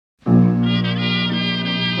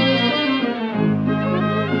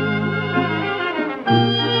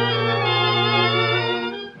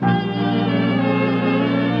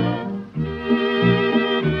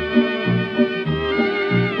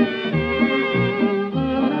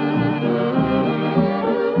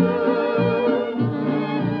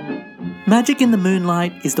Magic in the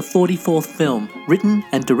Moonlight is the 44th film written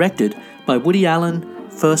and directed by Woody Allen,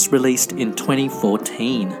 first released in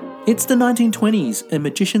 2014. It's the 1920s and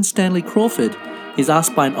magician Stanley Crawford is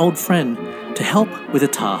asked by an old friend to help with a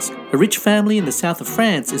task. A rich family in the south of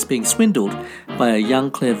France is being swindled by a young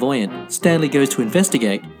clairvoyant. Stanley goes to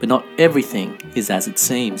investigate, but not everything is as it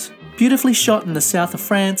seems. Beautifully shot in the south of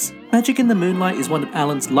France, Magic in the Moonlight is one of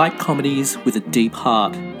Allen's light comedies with a deep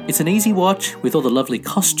heart. It's an easy watch with all the lovely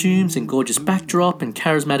costumes and gorgeous backdrop and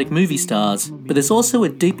charismatic movie stars, but there's also a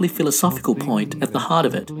deeply philosophical point at the heart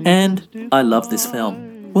of it. And I love this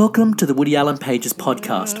film. Welcome to the Woody Allen Pages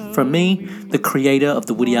podcast, from me, the creator of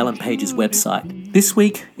the Woody Allen Pages website. This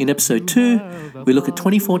week, in episode 2, we look at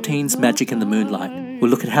 2014's Magic in the Moonlight. We'll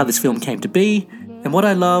look at how this film came to be, and what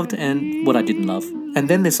I loved and what I didn't love. And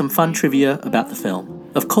then there's some fun trivia about the film.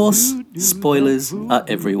 Of course, spoilers are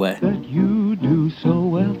everywhere.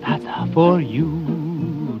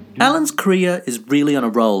 Allen's career is really on a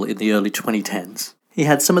roll in the early 2010s. He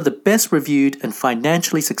had some of the best reviewed and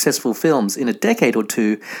financially successful films in a decade or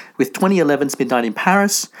two, with 2011's Midnight in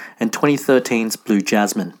Paris and 2013's Blue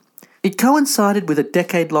Jasmine. It coincided with a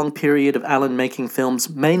decade-long period of Allen making films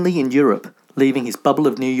mainly in Europe, leaving his bubble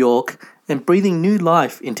of New York and breathing new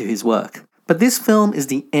life into his work. But this film is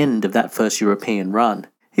the end of that first European run.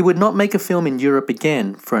 He would not make a film in Europe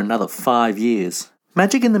again for another 5 years.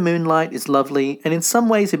 Magic in the Moonlight is lovely, and in some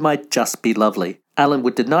ways it might just be lovely. Allen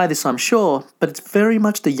would deny this, I'm sure, but it's very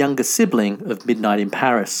much the younger sibling of Midnight in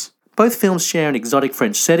Paris. Both films share an exotic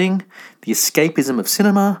French setting, the escapism of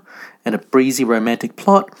cinema, and a breezy romantic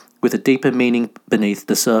plot with a deeper meaning beneath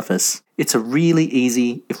the surface. It's a really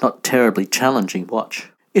easy, if not terribly challenging watch.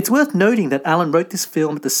 It's worth noting that Allen wrote this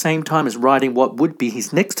film at the same time as writing what would be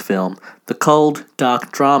his next film, the cold,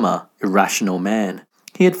 dark drama, Irrational Man.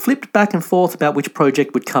 He had flipped back and forth about which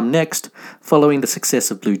project would come next, following the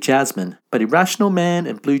success of Blue Jasmine, but Irrational Man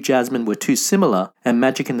and Blue Jasmine were too similar, and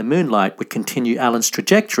Magic in the Moonlight would continue Allen's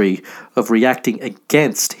trajectory of reacting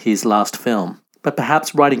against his last film. But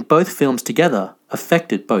perhaps writing both films together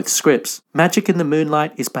affected both scripts. Magic in the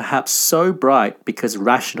Moonlight is perhaps so bright because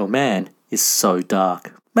Irrational Man is so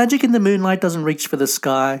dark. Magic in the Moonlight doesn't reach for the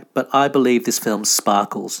sky, but I believe this film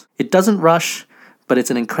sparkles. It doesn't rush, but it's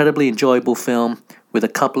an incredibly enjoyable film with a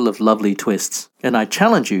couple of lovely twists. And I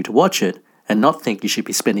challenge you to watch it and not think you should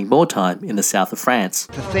be spending more time in the south of France.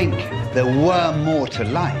 To think there were more to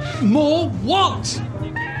life. More what?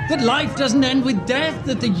 That life doesn't end with death?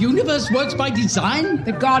 That the universe works by design?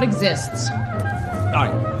 That God exists. All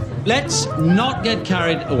right, let's not get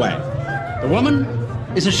carried away. The woman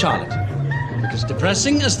is a charlatan. Because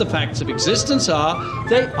depressing as the facts of existence are,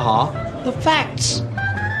 they are the facts.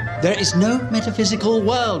 There is no metaphysical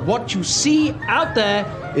world. What you see out there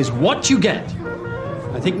is what you get.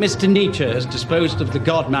 I think Mr. Nietzsche has disposed of the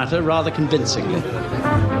God matter rather convincingly.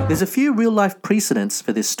 There's a few real-life precedents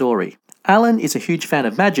for this story. Allen is a huge fan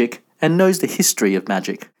of magic and knows the history of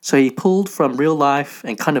magic, so he pulled from real life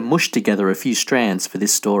and kind of mushed together a few strands for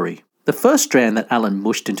this story. The first strand that Allen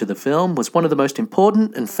mushed into the film was one of the most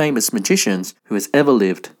important and famous magicians who has ever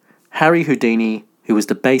lived, Harry Houdini, who was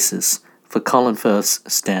the basis for Colin Firth's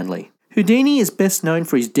Stanley. Houdini is best known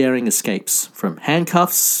for his daring escapes, from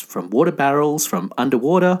handcuffs, from water barrels, from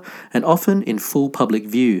underwater, and often in full public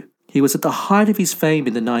view. He was at the height of his fame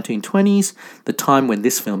in the 1920s, the time when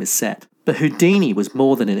this film is set. But Houdini was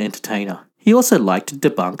more than an entertainer. He also liked to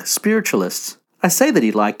debunk spiritualists. I say that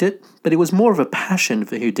he liked it, but it was more of a passion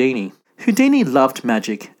for Houdini. Houdini loved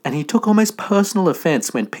magic, and he took almost personal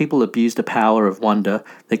offense when people abused the power of wonder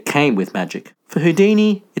that came with magic. For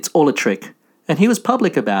Houdini, it's all a trick, and he was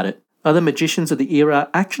public about it. Other magicians of the era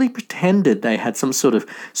actually pretended they had some sort of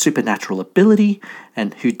supernatural ability,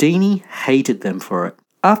 and Houdini hated them for it.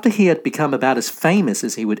 After he had become about as famous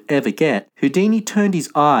as he would ever get, Houdini turned his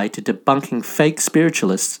eye to debunking fake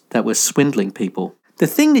spiritualists that were swindling people. The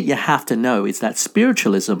thing that you have to know is that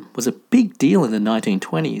spiritualism was a big deal in the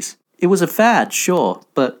 1920s. It was a fad, sure,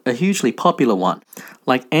 but a hugely popular one,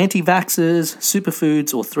 like anti-vaxxers,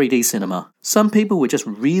 superfoods, or 3D cinema. Some people were just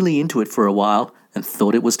really into it for a while and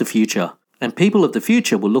thought it was the future. And people of the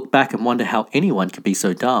future will look back and wonder how anyone could be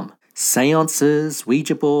so dumb. Seances,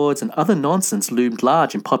 Ouija boards, and other nonsense loomed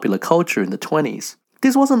large in popular culture in the 20s.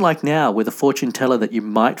 This wasn't like now, where the fortune teller that you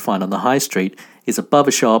might find on the high street is above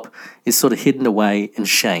a shop, is sort of hidden away and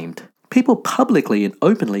shamed. People publicly and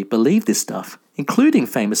openly believed this stuff, including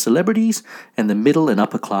famous celebrities and the middle and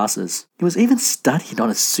upper classes. It was even studied on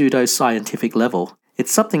a pseudo-scientific level.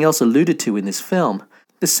 It's something else alluded to in this film.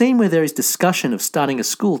 The scene where there is discussion of starting a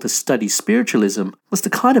school to study spiritualism was the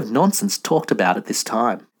kind of nonsense talked about at this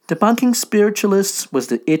time. Debunking spiritualists was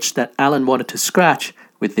the itch that Allen wanted to scratch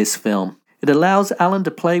with this film. It allows Alan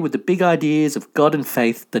to play with the big ideas of God and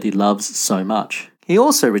faith that he loves so much. He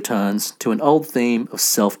also returns to an old theme of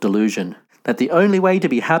self-delusion, that the only way to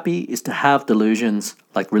be happy is to have delusions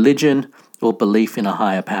like religion or belief in a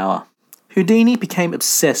higher power. Houdini became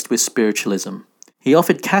obsessed with spiritualism. He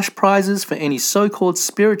offered cash prizes for any so-called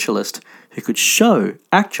spiritualist who could show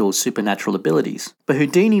actual supernatural abilities. But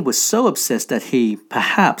Houdini was so obsessed that he,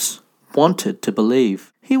 perhaps, wanted to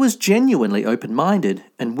believe. He was genuinely open-minded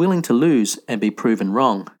and willing to lose and be proven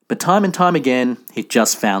wrong. But time and time again, he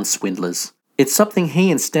just found swindlers. It's something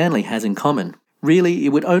he and Stanley has in common. Really, it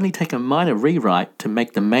would only take a minor rewrite to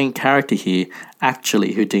make the main character here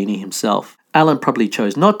actually Houdini himself. Alan probably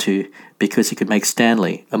chose not to because he could make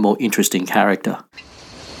Stanley a more interesting character.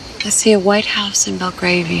 I see a White House in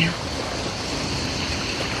Belgravia.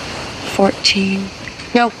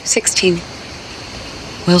 16.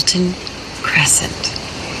 Wilton Crescent.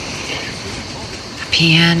 A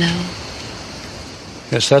piano.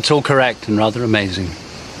 Yes, that's all correct and rather amazing.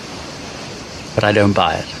 But I don't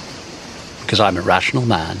buy it. Because I'm a rational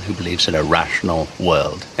man who believes in a rational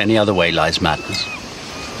world. Any other way lies madness.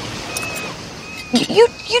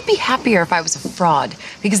 You'd be happier if I was a fraud,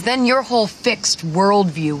 because then your whole fixed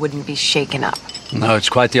worldview wouldn't be shaken up. No, it's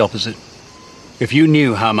quite the opposite. If you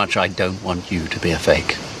knew how much I don't want you to be a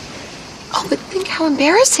fake. Oh, but think how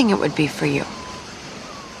embarrassing it would be for you.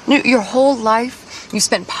 Your whole life, you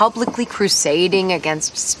spent publicly crusading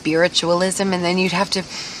against spiritualism, and then you'd have to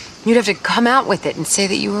come out with it and say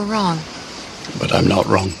that you were wrong. But I'm not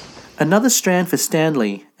wrong. Another strand for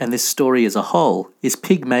Stanley, and this story as a whole, is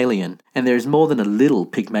Pygmalion, and there is more than a little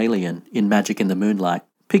Pygmalion in Magic in the Moonlight.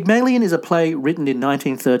 Pygmalion is a play written in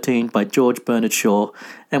 1913 by George Bernard Shaw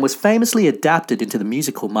and was famously adapted into the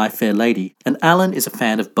musical My Fair Lady, and Alan is a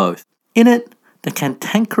fan of both. In it, the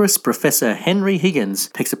cantankerous Professor Henry Higgins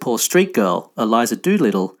takes a poor street girl, Eliza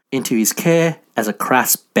Doolittle, into his care as a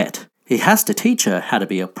crass bet. He has to teach her how to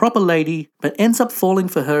be a proper lady, but ends up falling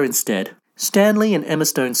for her instead. Stanley and Emma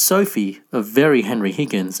Stone's Sophie are very Henry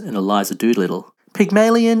Higgins and Eliza Doolittle.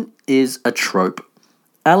 Pygmalion is a trope.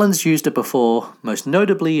 Alan's used it before, most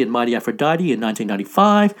notably in Mighty Aphrodite in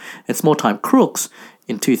 1995 and Small Time Crooks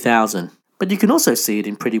in 2000. But you can also see it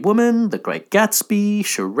in Pretty Woman, The Great Gatsby,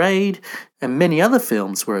 Charade, and many other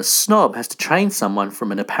films where a snob has to train someone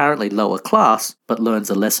from an apparently lower class but learns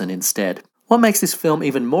a lesson instead. What makes this film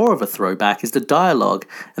even more of a throwback is the dialogue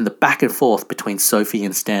and the back and forth between Sophie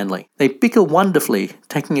and Stanley. They bicker wonderfully,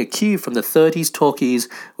 taking a cue from the 30s talkies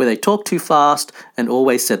where they talk too fast and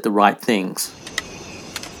always said the right things.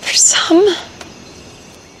 For some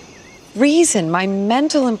reason, my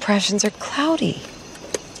mental impressions are cloudy.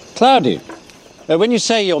 Cloudy? When you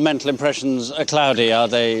say your mental impressions are cloudy, are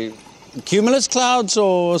they cumulus clouds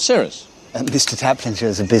or cirrus? Mr. Taplinger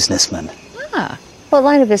is a businessman. Ah, what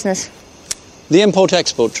line of business? The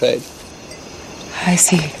import-export trade. I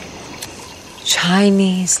see.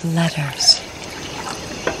 Chinese letters.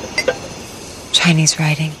 Chinese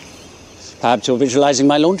writing. Perhaps you're visualizing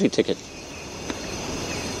my laundry ticket.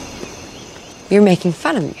 You're making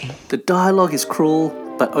fun of me. The dialogue is cruel,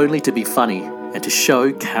 but only to be funny and to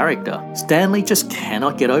show character. Stanley just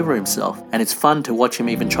cannot get over himself, and it's fun to watch him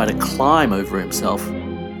even try to climb over himself.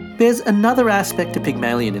 There's another aspect to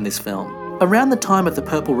Pygmalion in this film. Around the time of The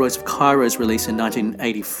Purple Rose of Cairo's release in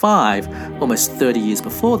 1985, almost 30 years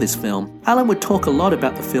before this film, Alan would talk a lot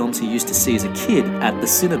about the films he used to see as a kid at the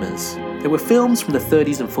cinemas. There were films from the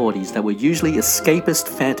 30s and 40s that were usually escapist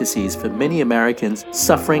fantasies for many Americans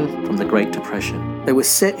suffering from the Great Depression. They were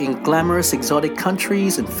set in glamorous exotic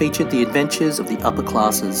countries and featured the adventures of the upper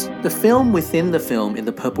classes. The film within the film in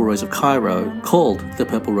The Purple Rose of Cairo, called The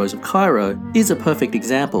Purple Rose of Cairo, is a perfect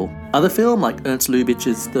example. Other films like Ernst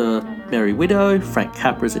Lubitsch's The Merry Widow, Frank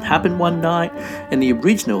Capra's It Happened One Night, and the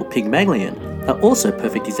original Pygmalion are also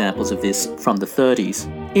perfect examples of this from the 30s.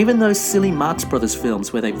 Even those silly Marx Brothers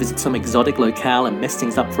films where they visit some exotic locale and mess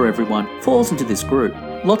things up for everyone falls into this group.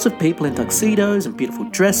 Lots of people in tuxedos and beautiful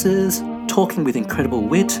dresses, talking with incredible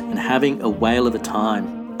wit and having a whale of a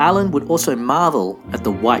time. Alan would also marvel at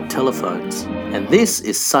the white telephones, and this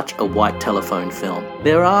is such a white telephone film.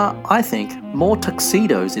 There are, I think, more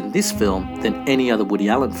tuxedos in this film than any other Woody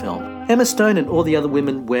Allen film. Emma Stone and all the other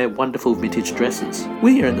women wear wonderful vintage dresses.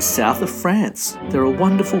 We are in the south of France. There are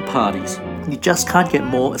wonderful parties. You just can't get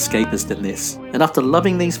more escapist than this. And after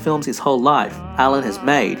loving these films his whole life, Alan has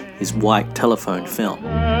made his white telephone film.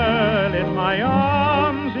 Girl in my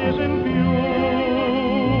arms is in view,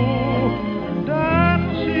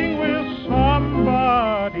 dancing with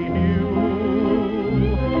somebody new,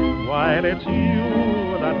 while it's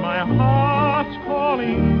you that my heart's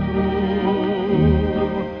calling to.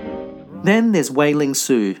 Then there's Wei-Ling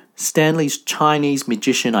Su, Stanley's Chinese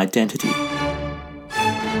magician identity.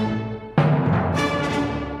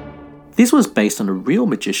 This was based on a real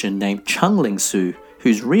magician named Chung-Ling Soo,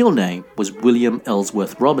 whose real name was William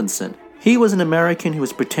Ellsworth Robinson. He was an American who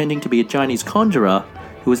was pretending to be a Chinese conjurer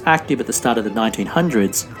who was active at the start of the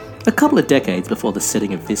 1900s, a couple of decades before the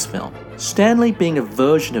setting of this film. Stanley, being a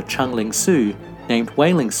version of Chung-Ling Soo, named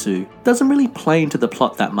Wei-Ling Su, doesn't really play into the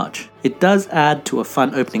plot that much. It does add to a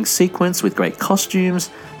fun opening sequence with great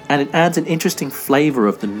costumes, and it adds an interesting flavour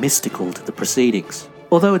of the mystical to the proceedings.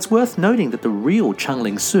 Although it's worth noting that the real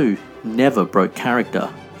Chung-Ling Soo never broke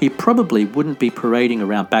character. He probably wouldn't be parading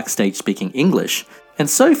around backstage speaking English, and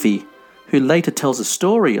Sophie, who later tells a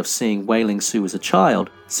story of seeing Wei-Ling Su as a child,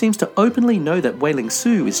 seems to openly know that Wei-Ling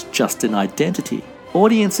Su is just an identity.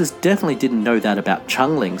 Audiences definitely didn't know that about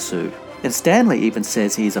Chung-Ling Su. And Stanley even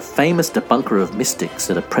says he is a famous debunker of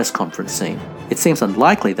mystics at a press conference scene. It seems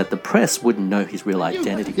unlikely that the press wouldn't know his real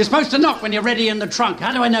identity. You're supposed to knock when you're ready in the trunk.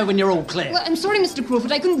 How do I know when you're all clear? Well, I'm sorry, Mr.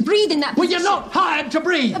 Crawford. I couldn't breathe in that Well, position. you're not hired to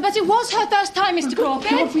breathe. But it was her first time, Mr.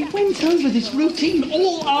 Crawford. God, we went over this routine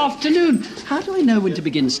all afternoon. How do I know when to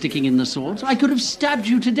begin sticking in the swords? I could have stabbed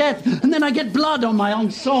you to death, and then I get blood on my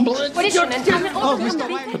ensemble. What is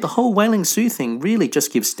But the whole Wei-Ling Su thing really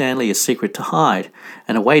just gives Stanley a secret to hide,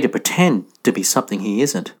 and a way to pretend to be something he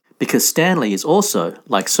isn't. Because Stanley is also,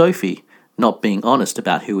 like Sophie, not being honest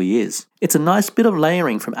about who he is. It's a nice bit of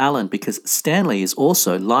layering from Alan because Stanley is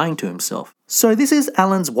also lying to himself. So this is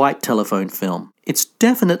Alan's white telephone film. It's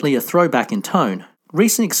definitely a throwback in tone.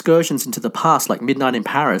 Recent excursions into the past like Midnight in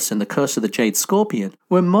Paris and The Curse of the Jade Scorpion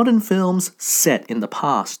were modern films set in the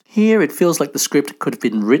past. Here it feels like the script could have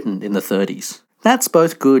been written in the 30s. That's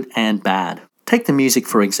both good and bad. Take the music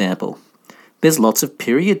for example. There's lots of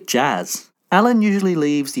period jazz. Alan usually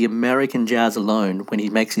leaves the American jazz alone when he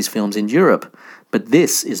makes his films in Europe, but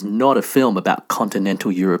this is not a film about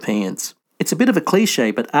continental Europeans. It's a bit of a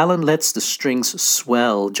cliche, but Alan lets the strings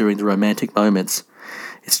swell during the romantic moments.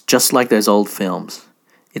 It's just like those old films.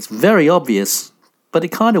 It's very obvious, but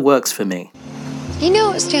it kind of works for me. You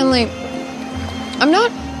know, Stanley, I'm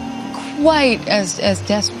not quite as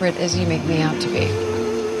desperate as you make me out to be.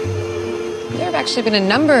 There have actually been a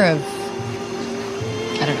number of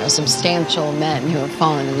substantial men who have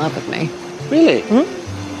fallen in love with me. Really?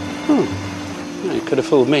 Well, you could have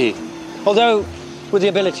fooled me. Although, with the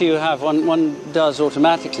ability you have, one does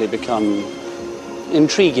automatically become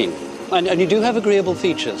intriguing. And you do have agreeable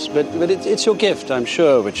features, but it's your gift, I'm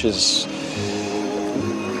sure, which is...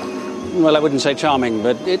 Well, I wouldn't say charming,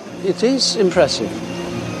 but it is impressive.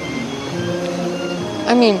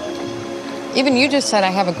 I mean, even you just said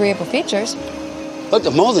I have agreeable features. But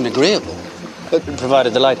they're more than agreeable.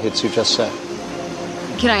 Provided the light hits you just so.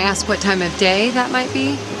 Can I ask what time of day that might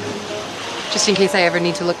be? Just in case I ever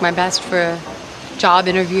need to look my best for a job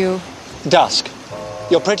interview. Dusk.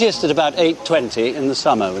 You're prettiest at about 8:20 in the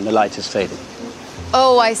summer when the light is fading.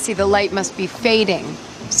 Oh, I see. The light must be fading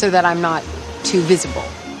so that I'm not too visible.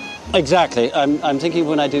 Exactly. I'm thinking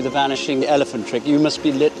when I do the vanishing elephant trick, you must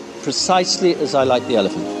be lit precisely as I like the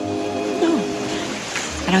elephant.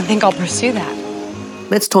 Oh, I don't think I'll pursue that.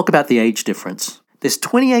 Let's talk about the age difference. There's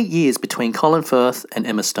 28 years between Colin Firth and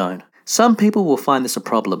Emma Stone. Some people will find this a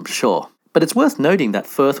problem, sure. But it's worth noting that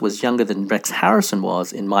Firth was younger than Rex Harrison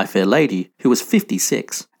was in My Fair Lady, who was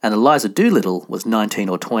 56, and Eliza Doolittle was 19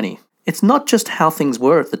 or 20. It's not just how things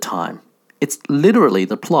were at the time. It's literally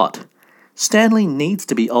the plot. Stanley needs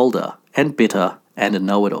to be older, and bitter, and a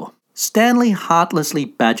know-it-all. Stanley heartlessly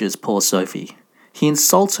badgers poor Sophie. He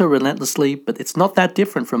insults her relentlessly, but it's not that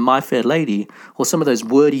different from My Fair Lady or some of those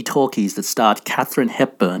wordy talkies that starred Katharine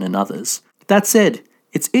Hepburn and others. That said,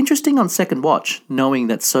 it's interesting on second watch knowing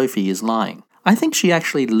that Sophie is lying. I think she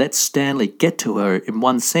actually lets Stanley get to her in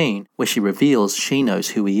one scene where she reveals she knows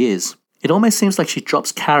who he is. It almost seems like she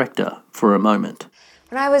drops character for a moment.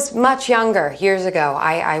 When I was much younger, years ago,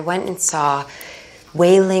 I went and saw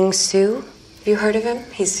Wei-Ling Su. Have you heard of him?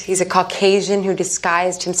 He's a Caucasian who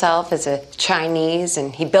disguised himself as a Chinese,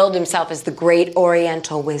 and he billed himself as the great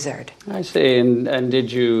Oriental wizard. I see. And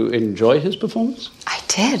did you enjoy his performance? I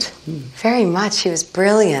did. Very much. He was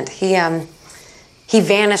brilliant. He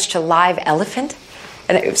vanished a live elephant,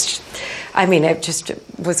 and it just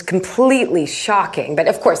was completely shocking. But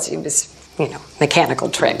of course, it was, mechanical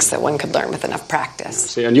tricks that one could learn with enough practice. I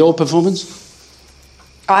see. And your performance?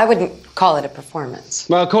 Oh, I wouldn't call it a performance.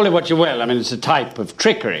 Well, call it what you will. I mean, it's a type of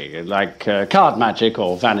trickery, like card magic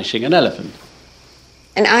or vanishing an elephant.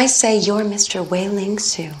 And I say you're Mr. Wei-Ling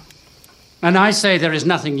Su. And I say there is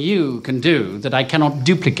nothing you can do that I cannot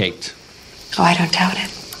duplicate. Oh, I don't doubt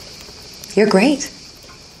it. You're great.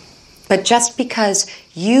 But just because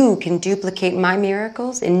you can duplicate my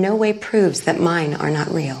miracles in no way proves that mine are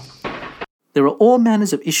not real. There are all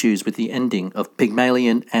manners of issues with the ending of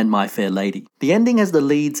Pygmalion and My Fair Lady. The ending has the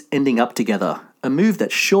leads ending up together, a move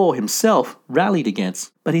that Shaw himself rallied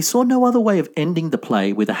against, but he saw no other way of ending the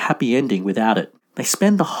play with a happy ending without it. They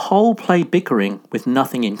spend the whole play bickering with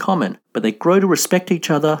nothing in common, but they grow to respect each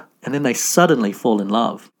other and then they suddenly fall in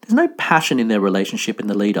love. There's no passion in their relationship in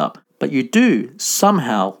the lead up, but you do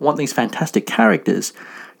somehow want these fantastic characters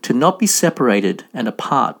to not be separated and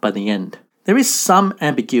apart by the end. There is some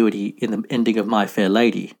ambiguity in the ending of My Fair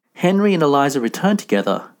Lady. Henry and Eliza return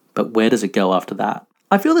together, but where does it go after that?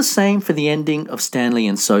 I feel the same for the ending of Stanley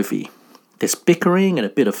and Sophie. There's bickering and a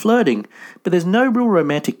bit of flirting, but there's no real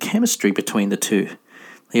romantic chemistry between the two.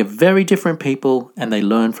 They are very different people and they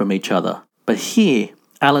learn from each other. But here,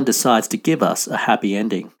 Alan decides to give us a happy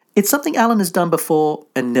ending. It's something Alan has done before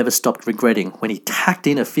and never stopped regretting when he tacked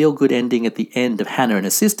in a feel-good ending at the end of Hannah and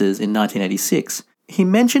Her Sisters in 1986. He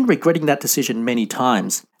mentioned regretting that decision many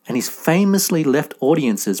times, and he's famously left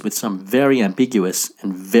audiences with some very ambiguous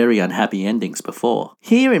and very unhappy endings before.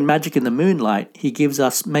 Here in Magic in the Moonlight, he gives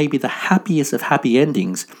us maybe the happiest of happy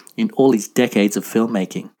endings in all his decades of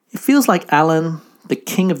filmmaking. It feels like Alan, the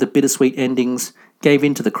king of the bittersweet endings, gave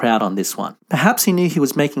in to the crowd on this one. Perhaps he knew he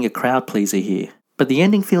was making a crowd pleaser here, but the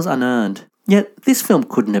ending feels unearned. Yet this film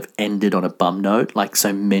couldn't have ended on a bum note like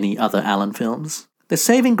so many other Alan films. The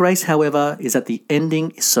saving grace, however, is that the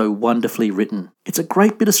ending is so wonderfully written. It's a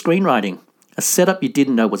great bit of screenwriting, a setup you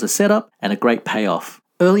didn't know was a setup, and a great payoff.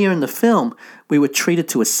 Earlier in the film, we were treated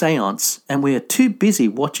to a seance, and we are too busy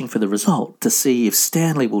watching for the result to see if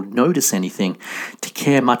Stanley will notice anything to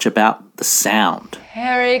care much about the sound.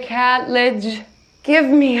 Harry Catledge, give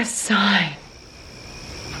me a sign.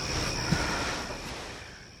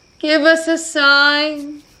 Give us a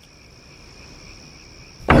sign.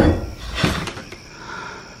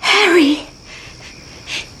 Harry!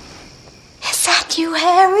 Is that you,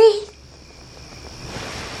 Harry?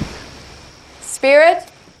 Spirit,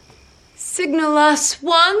 signal us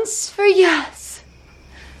once for yes,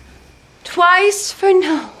 twice for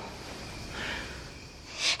no.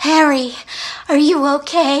 Harry, are you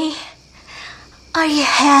okay? Are you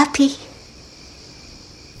happy?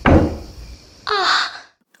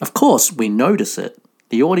 Of course, we notice it.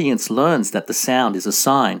 The audience learns that the sound is a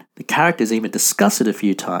sign. The characters even discuss it a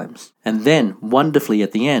few times. And then, wonderfully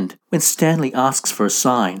at the end, when Stanley asks for a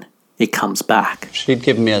sign, it comes back. If she'd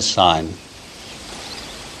given me a sign,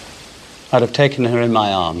 I'd have taken her in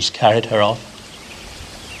my arms, carried her off,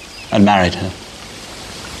 and married her.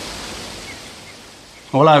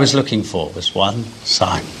 All I was looking for was one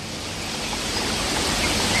sign.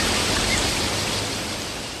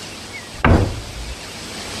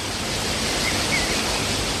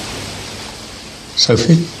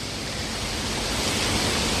 Sophie?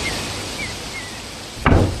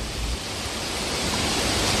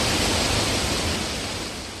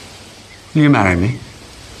 Will you marry me?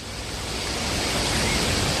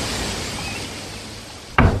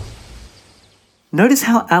 Notice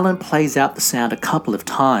how Alan plays out the sound a couple of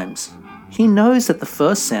times. He knows that the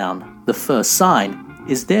first sound, the first sign,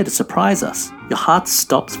 is there to surprise us. Your heart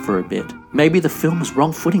stops for a bit. Maybe the film was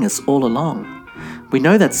wrong-footing us all along. We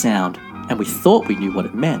know that sound, and we thought we knew what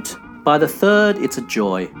it meant. By the third, it's a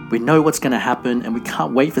joy. We know what's going to happen, and we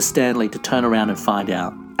can't wait for Stanley to turn around and find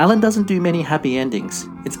out. Alan doesn't do many happy endings.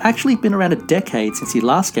 It's actually been around a decade since he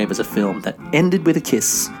last gave us a film that ended with a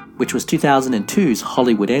kiss, which was 2002's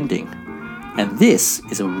Hollywood Ending. And this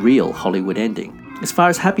is a real Hollywood ending. As far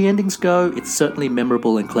as happy endings go, it's certainly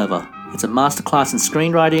memorable and clever. It's a masterclass in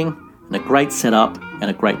screenwriting, and a great setup, and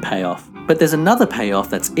a great payoff. But there's another payoff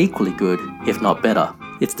that's equally good, if not better.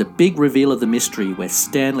 It's the big reveal of the mystery where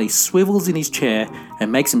Stanley swivels in his chair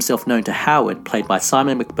and makes himself known to Howard, played by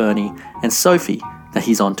Simon McBurney, and Sophie, that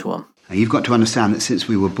he's onto him. You've got to understand that since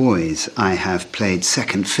we were boys, I have played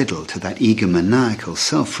second fiddle to that egomaniacal,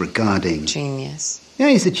 self-regarding... Genius. Yeah,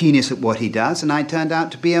 he's a genius at what he does, and I turned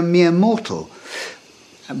out to be a mere mortal.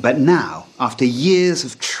 But now, after years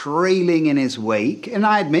of trailing in his wake, and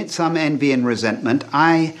I admit some envy and resentment,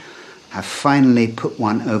 I have finally put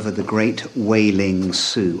one over the great Wailing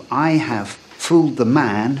Sioux. I have fooled the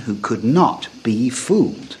man who could not be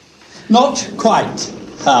fooled. Not quite,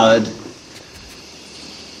 Howard.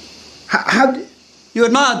 How You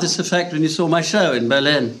admired this effect when you saw my show in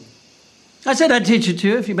Berlin. I said I'd teach it to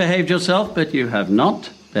you if you behaved yourself, but you have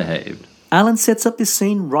not behaved. Alan sets up this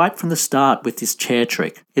scene right from the start with this chair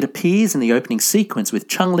trick. It appears in the opening sequence with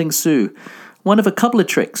Chung Ling Soo, one of a couple of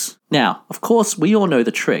tricks. Now, of course, we all know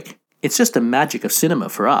the trick. It's just the magic of cinema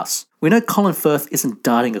for us. We know Colin Firth isn't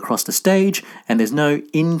darting across the stage, and there's no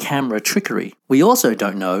in-camera trickery. We also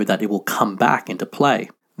don't know that it will come back into play.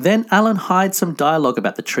 Then Alan hides some dialogue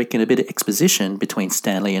about the trick and a bit of exposition between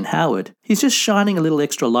Stanley and Howard. He's just shining a little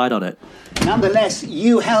extra light on it. Nonetheless,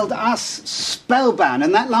 you held us spellbound,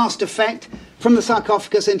 and that last effect, from the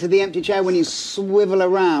sarcophagus into the empty chair when you swivel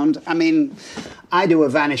around, I mean, I do a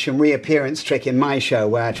vanish and reappearance trick in my show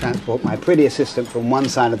where I transport my pretty assistant from one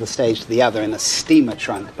side of the stage to the other in a steamer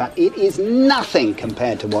trunk, but it is nothing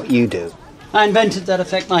compared to what you do. I invented that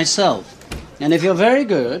effect myself. And if you're very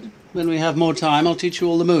good, when we have more time, I'll teach you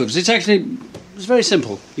all the moves. It's very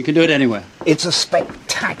simple. You can do it anywhere. It's a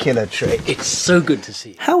spectacular trick. It's so good to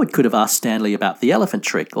see. Howard could have asked Stanley about the elephant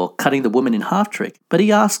trick or cutting the woman in half trick, but he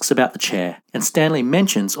asks about the chair, and Stanley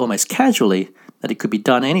mentions almost casually that it could be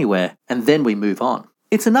done anywhere, and then we move on.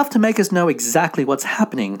 It's enough to make us know exactly what's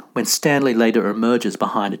happening when Stanley later emerges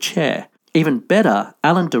behind a chair. Even better,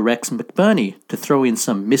 Alan directs McBurney to throw in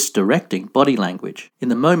some misdirecting body language. In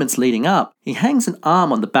the moments leading up, he hangs an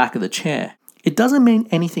arm on the back of the chair. It doesn't mean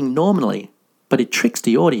anything normally, but it tricks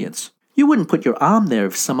the audience. You wouldn't put your arm there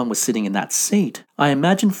if someone was sitting in that seat. I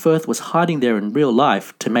imagine Firth was hiding there in real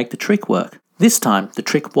life to make the trick work. This time, the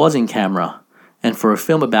trick was in camera, and for a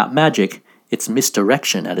film about magic, it's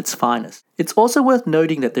misdirection at its finest. It's also worth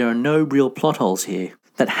noting that there are no real plot holes here.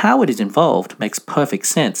 That Howard is involved makes perfect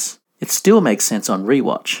sense. It still makes sense on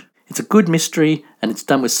rewatch. It's a good mystery, and it's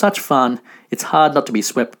done with such fun, it's hard not to be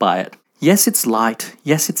swept by it. Yes, it's light,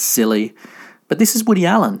 yes, it's silly, but this is Woody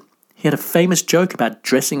Allen. He had a famous joke about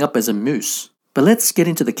dressing up as a moose. But let's get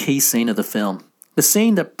into the key scene of the film. The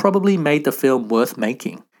scene that probably made the film worth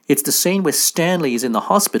making. It's the scene where Stanley is in the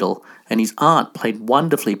hospital and his aunt, played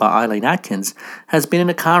wonderfully by Eileen Atkins, has been in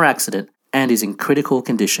a car accident and is in critical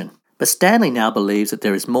condition. But Stanley now believes that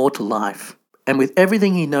there is more to life. And with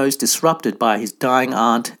everything he knows disrupted by his dying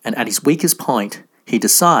aunt and at his weakest point, he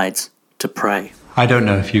decides to pray. I don't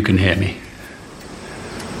know if you can hear me.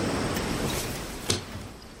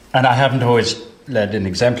 And I haven't always led an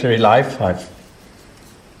exemplary life. I've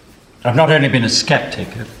not only been a skeptic,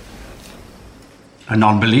 a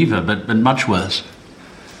non-believer, but much worse.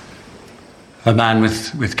 A man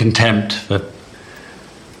with contempt for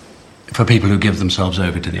people who give themselves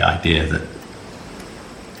over to the idea that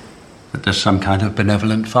there's some kind of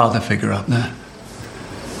benevolent father figure up there.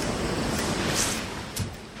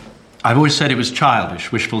 I've always said it was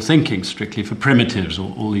childish, wishful thinking, strictly for primitives,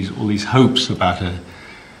 all these hopes about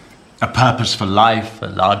a purpose for life, a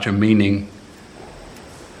larger meaning,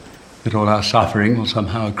 that all our suffering will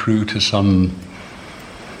somehow accrue to some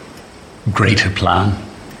greater plan.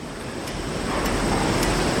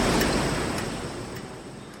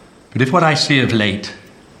 But if what I see of late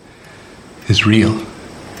is real,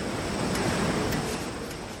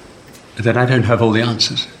 then I don't have all the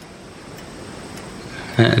answers.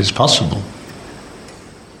 It's possible,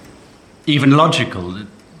 even logical, that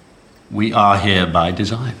we are here by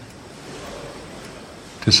design,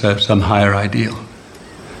 to serve some higher ideal,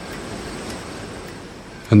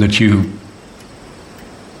 and that you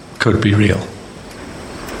could be real.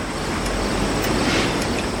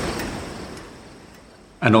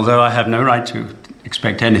 And although I have no right to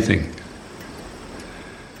expect anything,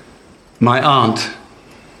 my aunt,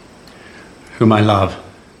 whom I love,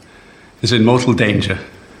 is in mortal danger.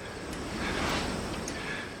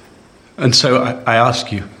 And so I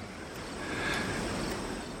ask you,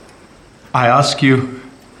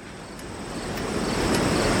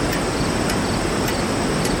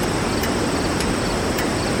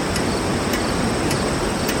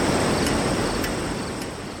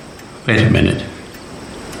 wait a minute.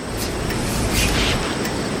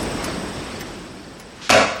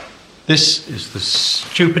 This is the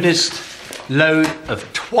stupidest load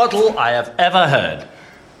of twaddle I have ever heard.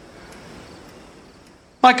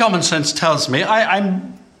 My common sense tells me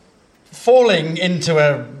I'm falling into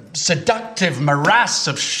a seductive morass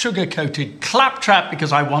of sugar-coated claptrap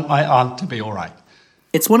because I want my aunt to be all right.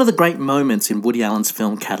 It's one of the great moments in Woody Allen's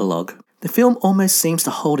film catalogue. The film almost seems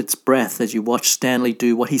to hold its breath as you watch Stanley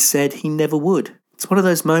do what he said he never would. It's one of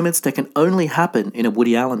those moments that can only happen in a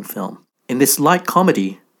Woody Allen film. In this light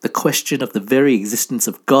comedy, the question of the very existence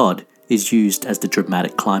of God is used as the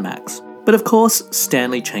dramatic climax. But of course,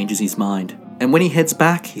 Stanley changes his mind. And when he heads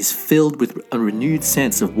back, he's filled with a renewed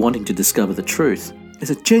sense of wanting to discover the truth.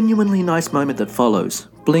 There's a genuinely nice moment that follows.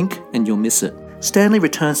 Blink and you'll miss it. Stanley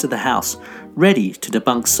returns to the house, ready to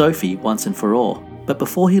debunk Sophie once and for all. But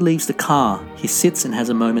before he leaves the car, he sits and has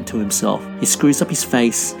a moment to himself. He screws up his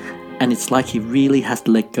face, and it's like he really has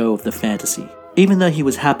to let go of the fantasy. Even though he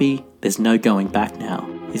was happy, there's no going back now.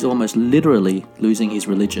 He's almost literally losing his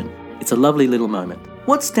religion. It's a lovely little moment.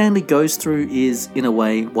 What Stanley goes through is, in a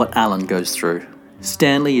way, what Alan goes through.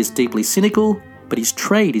 Stanley is deeply cynical, but his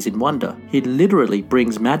trade is in wonder. He literally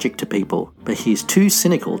brings magic to people, but he is too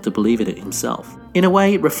cynical to believe in it himself. In a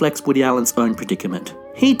way, it reflects Woody Allen's own predicament.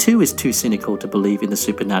 He too is too cynical to believe in the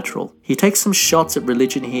supernatural. He takes some shots at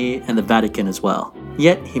religion here and the Vatican as well.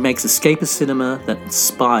 Yet, he makes escapist cinema that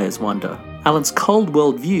inspires wonder. Allen's cold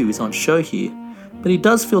worldview is on show here, but he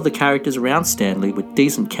does fill the characters around Stanley with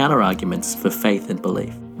decent counter-arguments for faith and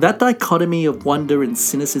belief. That dichotomy of wonder and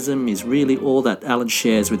cynicism is really all that Allen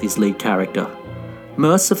shares with his lead character.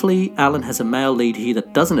 Mercifully, Allen has a male lead here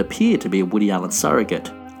that doesn't appear to be a Woody Allen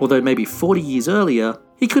surrogate, although maybe 40 years earlier,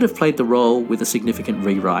 he could have played the role with a significant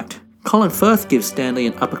rewrite. Colin Firth gives Stanley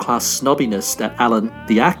an upper-class snobbiness that Allen,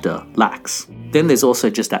 the actor, lacks. Then there's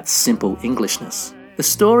also just that simple Englishness. The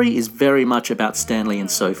story is very much about Stanley and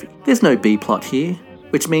Sophie. There's no B-plot here,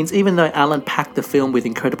 which means even though Allen packed the film with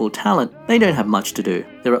incredible talent, they don't have much to do.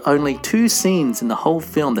 There are only 2 scenes in the whole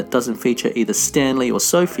film that doesn't feature either Stanley or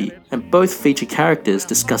Sophie, and both feature characters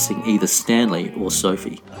discussing either Stanley or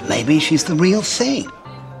Sophie. Maybe she's the real thing.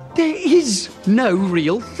 There is no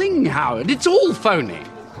real thing, Howard. It's all phony.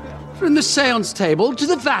 From the seance table to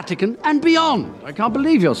the Vatican and beyond. I can't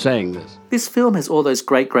believe you're saying this. This film has all those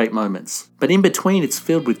great moments, but in between it's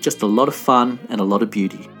filled with just a lot of fun and a lot of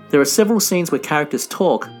beauty. There are several scenes where characters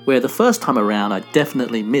talk, where the first time around I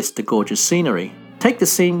definitely missed the gorgeous scenery. Take the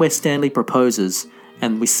scene where Stanley proposes,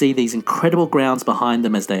 and we see these incredible grounds behind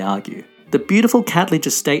them as they argue. The beautiful Catledge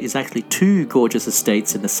estate is actually 2 gorgeous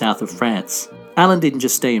estates in the south of France. Allen didn't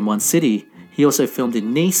just stay in one city, he also filmed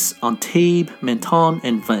in Nice, Antibes, Menton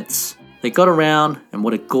and Vence. They got around, and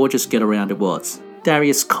what a gorgeous get around it was.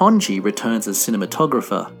 Darius Khondji returns as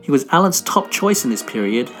cinematographer. He was Allen's top choice in this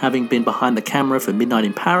period, having been behind the camera for Midnight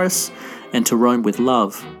in Paris and To Rome with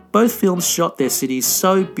Love. Both films shot their cities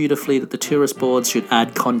so beautifully that the tourist boards should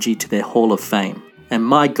add Khondji to their Hall of Fame. And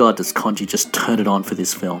my god does Khondji just turn it on for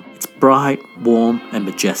this film. It's bright, warm and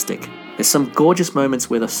majestic. There's some gorgeous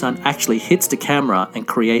moments where the sun actually hits the camera and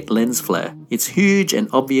create lens flare. It's huge and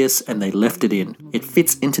obvious and they left it in. It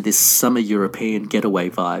fits into this summer European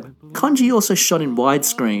getaway vibe. Khondji also shot in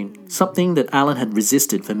widescreen, something that Allen had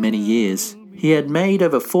resisted for many years. He had made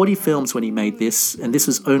over 40 films when he made this, and this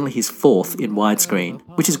was only his 4th in widescreen,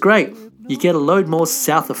 which is great. You get a load more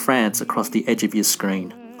south of France across the edge of your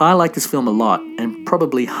screen. I like this film a lot, and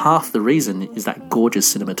probably half the reason is that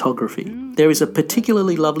gorgeous cinematography. There is a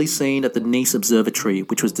particularly lovely scene at the Nice Observatory,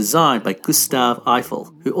 which was designed by Gustave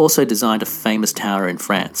Eiffel, who also designed a famous tower in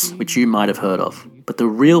France, which you might have heard of. But the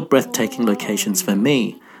real breathtaking locations for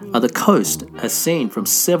me are the coast, as seen from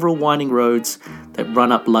several winding roads that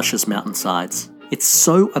run up luscious mountainsides. It's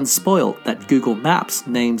so unspoilt that Google Maps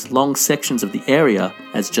names long sections of the area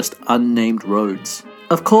as just unnamed roads.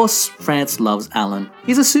 Of course, France loves Allen.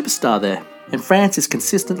 He's a superstar there, and France is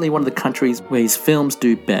consistently one of the countries where his films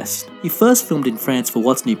do best. He first filmed in France for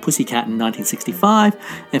What's New Pussycat in 1965,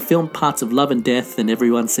 and filmed parts of Love and Death and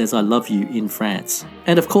Everyone Says I Love You in France.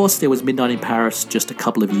 And of course, there was Midnight in Paris just a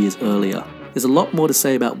couple of years earlier. There's a lot more to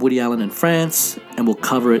say about Woody Allen and France, and we'll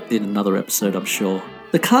cover it in another episode, I'm sure.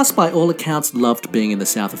 The cast by all accounts loved being in the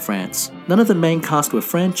south of France. None of the main cast were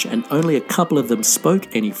French and only a couple of them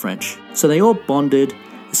spoke any French. So they all bonded,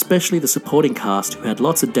 especially the supporting cast who had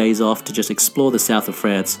lots of days off to just explore the south of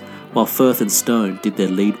France while Firth and Stone did their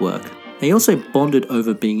lead work. They also bonded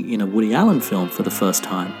over being in a Woody Allen film for the first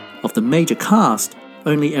time. Of the major cast,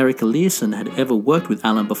 only Eric Eliasson had ever worked with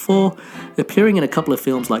Allen before, appearing in a couple of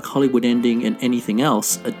films like Hollywood Ending and Anything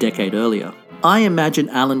Else a decade earlier. I imagine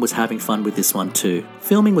Allen was having fun with this one too.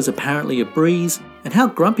 Filming was apparently a breeze, and how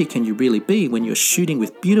grumpy can you really be when you're shooting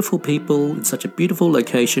with beautiful people in such a beautiful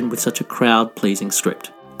location with such a crowd-pleasing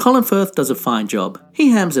script? Colin Firth does a fine job.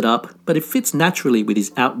 He hams it up, but it fits naturally with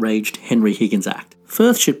his outraged Henry Higgins act.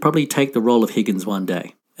 Firth should probably take the role of Higgins one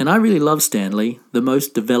day. And I really love Stanley, the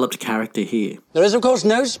most developed character here. There is, of course,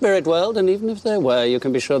 no spirit world, and even if there were, you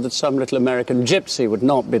can be sure that some little American gypsy would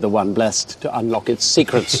not be the one blessed to unlock its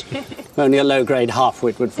secrets. Only a low-grade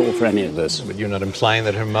half-wit would fall for any of this. But you're not implying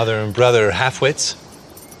that her mother and brother are half-wits?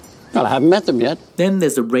 Well, I haven't met them yet. Then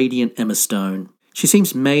there's the radiant Emma Stone. She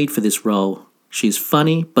seems made for this role. She is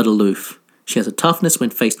funny, but aloof. She has a toughness when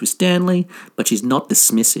faced with Stanley, but she's not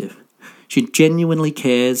dismissive. She genuinely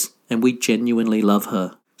cares, and we genuinely love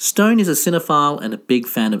her. Stone is a cinephile and a big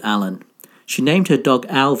fan of Allen. She named her dog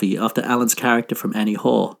Alvy after Allen's character from Annie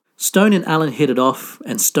Hall. Stone and Allen hit it off,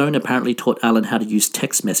 and Stone apparently taught Allen how to use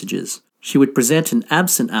text messages. She would present an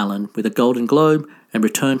absent Allen with a Golden Globe and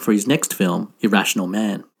return for his next film, Irrational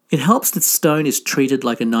Man. It helps that Stone is treated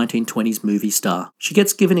like a 1920s movie star. She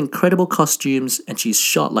gets given incredible costumes and she's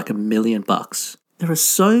shot like $1 million. There are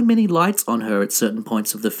so many lights on her at certain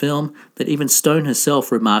points of the film that even Stone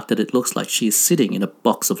herself remarked that it looks like she is sitting in a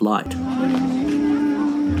box of light.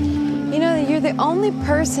 You know, you're the only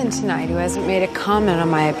person tonight who hasn't made a comment on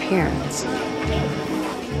my appearance.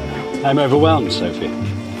 I'm overwhelmed, Sophie.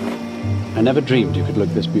 I never dreamed you could look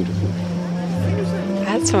this beautiful.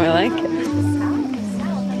 That's more like it.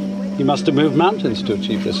 You must have moved mountains to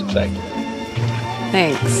achieve this effect.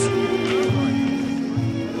 Thanks.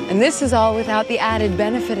 And this is all without the added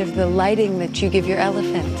benefit of the lighting that you give your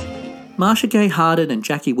elephant. Marcia Gay Harden and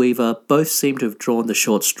Jackie Weaver both seem to have drawn the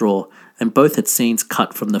short straw, and both had scenes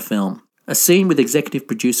cut from the film. A scene with executive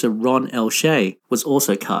producer Ron L. Shea was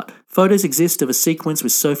also cut. Photos exist of a sequence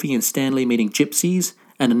with Sophie and Stanley meeting gypsies,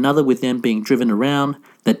 and another with them being driven around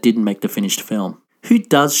that didn't make the finished film. Who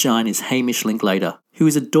does shine is Hamish Linklater, who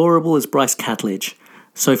is adorable as Bryce Catledge,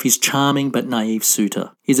 Sophie's charming but naive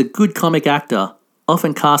suitor. He's a good comic actor,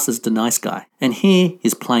 often cast as the nice guy, and here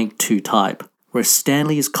he's playing two type. Whereas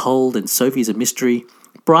Stanley is cold and Sophie's a mystery,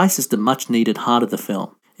 Bryce is the much needed heart of the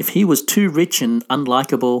film. If he was too rich and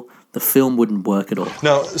unlikable, the film wouldn't work at all.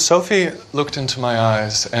 No, Sophie looked into my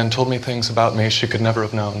eyes and told me things about me she could never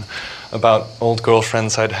have known. About old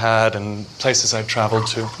girlfriends I'd had and places I'd traveled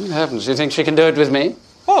to. Good heavens, you think she can do it with me?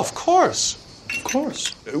 Oh, of course. Of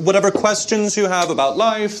course. Whatever questions you have about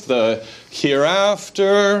life, the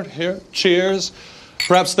hereafter, cheers.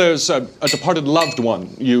 Perhaps there's a departed loved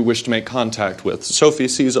one you wish to make contact with. Sophie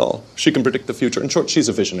sees all. She can predict the future. In short, she's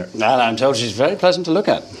a visionary. Well, I'm told she's very pleasant to look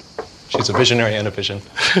at. She's a visionary and a vision.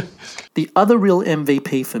 The other real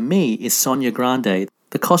MVP for me is Sonia Grande,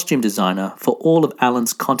 the costume designer for all of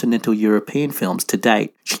Alan's continental European films to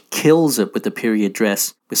date. She kills it with the period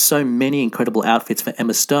dress, with so many incredible outfits for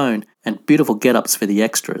Emma Stone and beautiful get-ups for the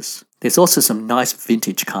extras. There's also some nice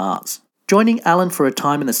vintage cars. Joining Alan for a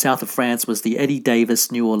time in the south of France was the Eddie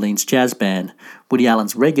Davis New Orleans Jazz Band, Woody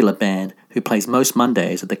Allen's regular band, who plays most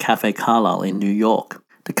Mondays at the Café Carlyle in New York.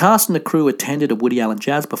 The cast and the crew attended a Woody Allen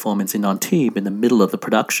jazz performance in Antibes in the middle of the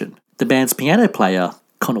production. The band's piano player,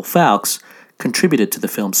 Connell Fowkes, contributed to the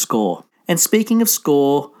film's score. And speaking of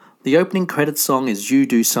score, the opening credits song is You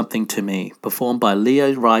Do Something to Me, performed by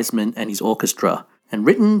Leo Reisman and his orchestra, and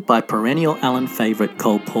written by perennial Allen favourite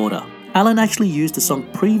Cole Porter. Allen actually used the song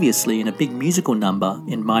previously in a big musical number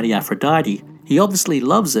in Mighty Aphrodite. He obviously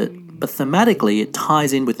loves it, but thematically it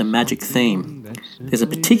ties in with the magic theme. There's a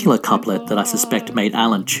particular couplet that I suspect made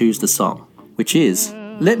Allen choose the song, which is,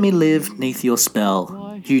 "Let me live 'neath your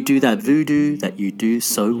spell. You do that voodoo that you do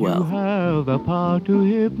so well." You have the power to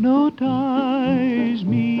hypnotize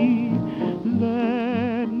me.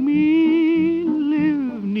 Let me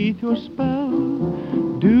live 'neath your spell.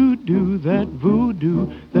 Do that voodoo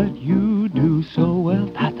that you do so well.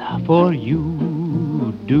 Ta-ta, for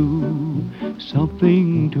you do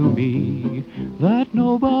something to me that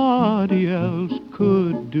nobody else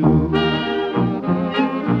could do.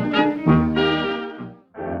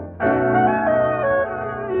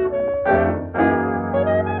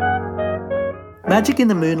 Magic in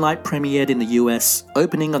the Moonlight premiered in the US,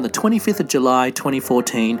 opening on the 25th of July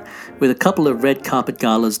 2014 with a couple of red carpet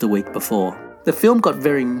galas the week before. The film got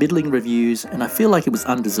very middling reviews and I feel like it was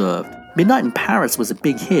undeserved. Midnight in Paris was a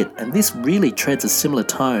big hit and this really treads a similar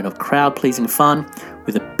tone of crowd-pleasing fun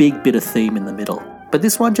with a big bit of theme in the middle. But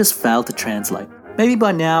this one just failed to translate. Maybe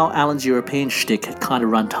by now Alan's European shtick had kind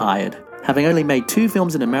of run tired. Having only made 2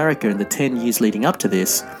 films in America in the 10 years leading up to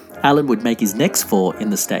this, Alan would make his next 4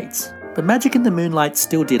 in the States. But Magic in the Moonlight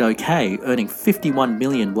still did okay, earning $51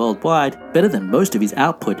 million worldwide, better than most of his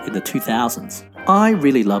output in the 2000s. I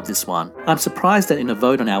really love this one. I'm surprised that in a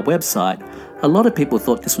vote on our website, a lot of people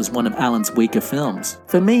thought this was one of Alan's weaker films.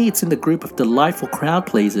 For me, it's in the group of delightful crowd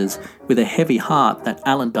pleasers with a heavy heart that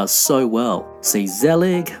Alan does so well. See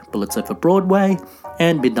Zelig, Bullets Over Broadway,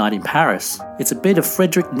 and Midnight in Paris. It's a bit of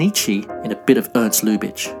Friedrich Nietzsche and a bit of Ernst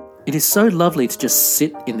Lubitsch. It is so lovely to just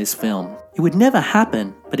sit in this film. It would never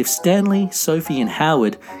happen, but if Stanley, Sophie and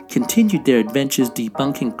Howard continued their adventures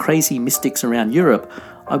debunking crazy mystics around Europe,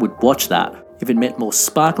 I would watch that. If it meant more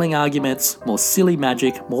sparkling arguments, more silly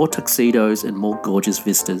magic, more tuxedos and more gorgeous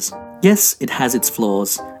vistas. Yes, it has its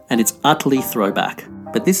flaws, and it's utterly throwback.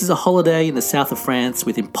 But this is a holiday in the south of France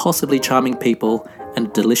with impossibly charming people and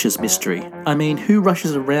a delicious mystery. I mean, who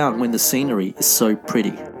rushes around when the scenery is so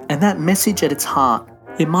pretty? And that message at its heart,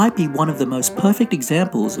 it might be one of the most perfect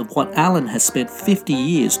examples of what Alan has spent 50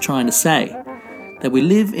 years trying to say. That we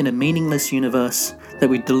live in a meaningless universe, that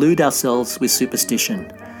we delude ourselves with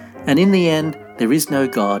superstition. And in the end, there is no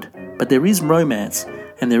God, but there is romance,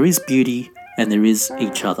 and there is beauty, and there is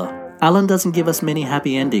each other. Alan doesn't give us many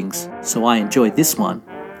happy endings, so I enjoy this one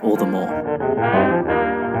all the more.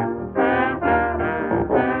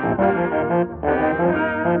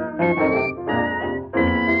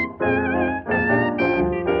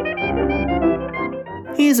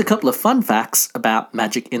 Here's a couple of fun facts about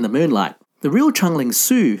magic in the Moonlight. The real Chung Ling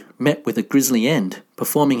Soo met with a grisly end,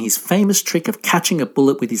 performing his famous trick of catching a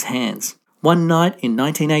bullet with his hands. One night in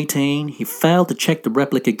 1918, he failed to check the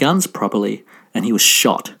replica guns properly, and he was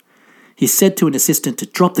shot. He said to an assistant to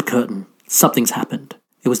drop the curtain. Something's happened.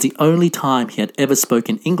 It was the only time he had ever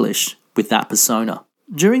spoken English with that persona.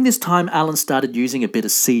 During this time, Alan started using a bit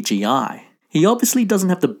of CGI. He obviously doesn't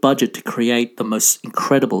have the budget to create the most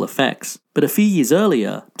incredible effects, but a few years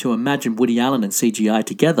earlier, to imagine Woody Allen and CGI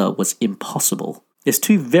together was impossible. There's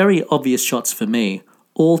two very obvious shots for me,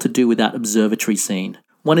 all to do with that observatory scene.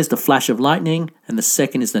 One is the flash of lightning, and the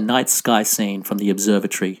second is the night sky scene from the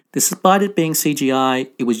observatory. Despite it being CGI,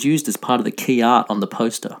 it was used as part of the key art on the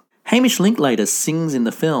poster. Hamish Linklater sings in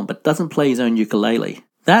the film but doesn't play his own ukulele.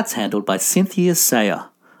 That's handled by Cynthia Sayer,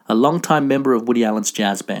 a longtime member of Woody Allen's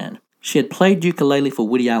jazz band. She had played ukulele for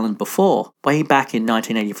Woody Allen before, way back in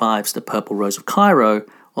 1985's The Purple Rose of Cairo,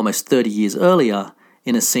 almost 30 years earlier,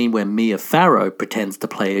 in a scene where Mia Farrow pretends to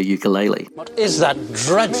play a ukulele. What is that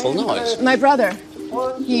dreadful noise? My brother.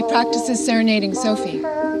 He practices serenading Sophie.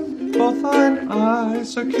 Both thine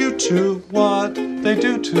eyes are cute to what they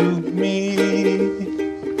do to me.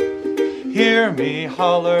 Hear me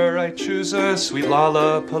holler, I choose a sweet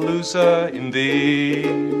lollapalooza in thee.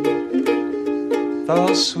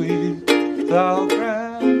 Thou sweet, thou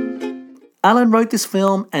grand. Alan wrote this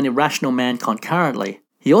film and Irrational Man concurrently.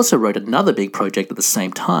 He also wrote another big project at the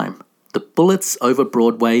same time, the Bullets Over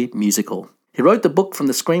Broadway musical. He wrote the book from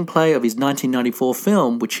the screenplay of his 1994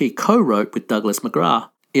 film, which he co-wrote with Douglas McGrath.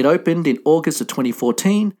 It opened in August of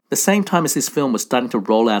 2014, the same time as this film was starting to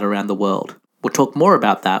roll out around the world. We'll talk more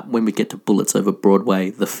about that when we get to Bullets Over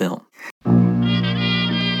Broadway, the film.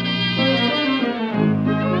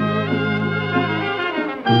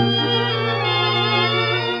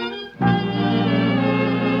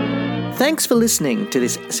 Thanks for listening to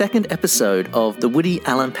this second episode of the Woody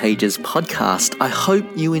Allen Pages podcast. I hope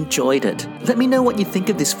you enjoyed it. Let me know what you think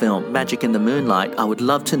of this film, Magic in the Moonlight. I would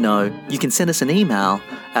love to know. You can send us an email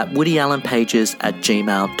at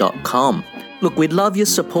woodyanlenpages@gmail.com. Look, we'd love your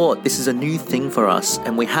support. This is a new thing for us,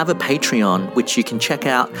 and we have a Patreon, which you can check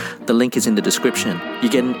out. The link is in the description. You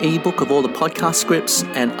get an ebook of all the podcast scripts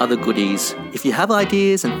and other goodies. If you have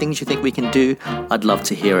ideas and things you think we can do, I'd love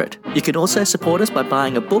to hear it. You can also support us by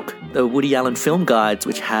buying a book, the Woody Allen Film Guides,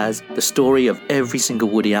 which has the story of every single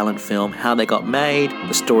Woody Allen film, how they got made,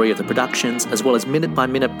 the story of the productions, as well as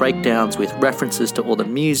minute-by-minute breakdowns with references to all the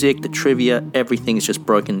music, the trivia, everything is just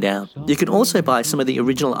broken down. You can also buy some of the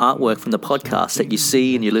original artwork from the podcast that you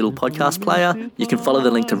see in your little podcast player. You can follow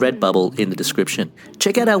the link to Redbubble in the description.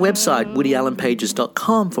 Check out our website,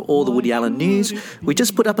 woodyanlenpages.com, for all the Woody Allen news. We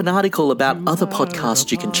just put up an article about other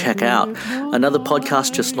podcasts you can check out. Another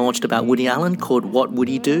podcast just launched about Woody Allen called What Would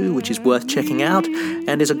He Do, which is worth checking out.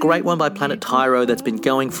 And there's a great one by Planet Tyro that's been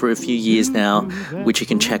going for a few years now, which you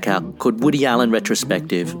can check out, called Woody Allen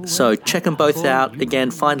Retrospective. So check them both out.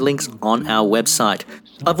 Again, find links on our website.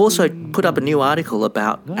 I've also put up a new article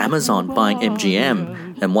about Amazon buying MGM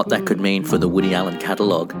and what that could mean for the Woody Allen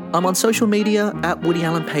catalogue. I'm on social media at Woody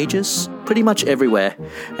Allen Pages, pretty much everywhere,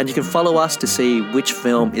 and you can follow us to see which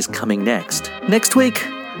film is coming next. Next week,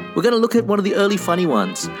 we're going to look at one of the early funny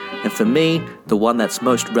ones, and for me, the one that's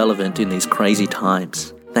most relevant in these crazy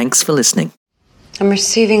times. Thanks for listening. I'm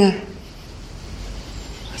receiving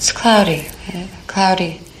it's cloudy.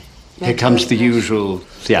 Cloudy. Here comes the usual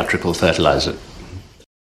theatrical fertilizer.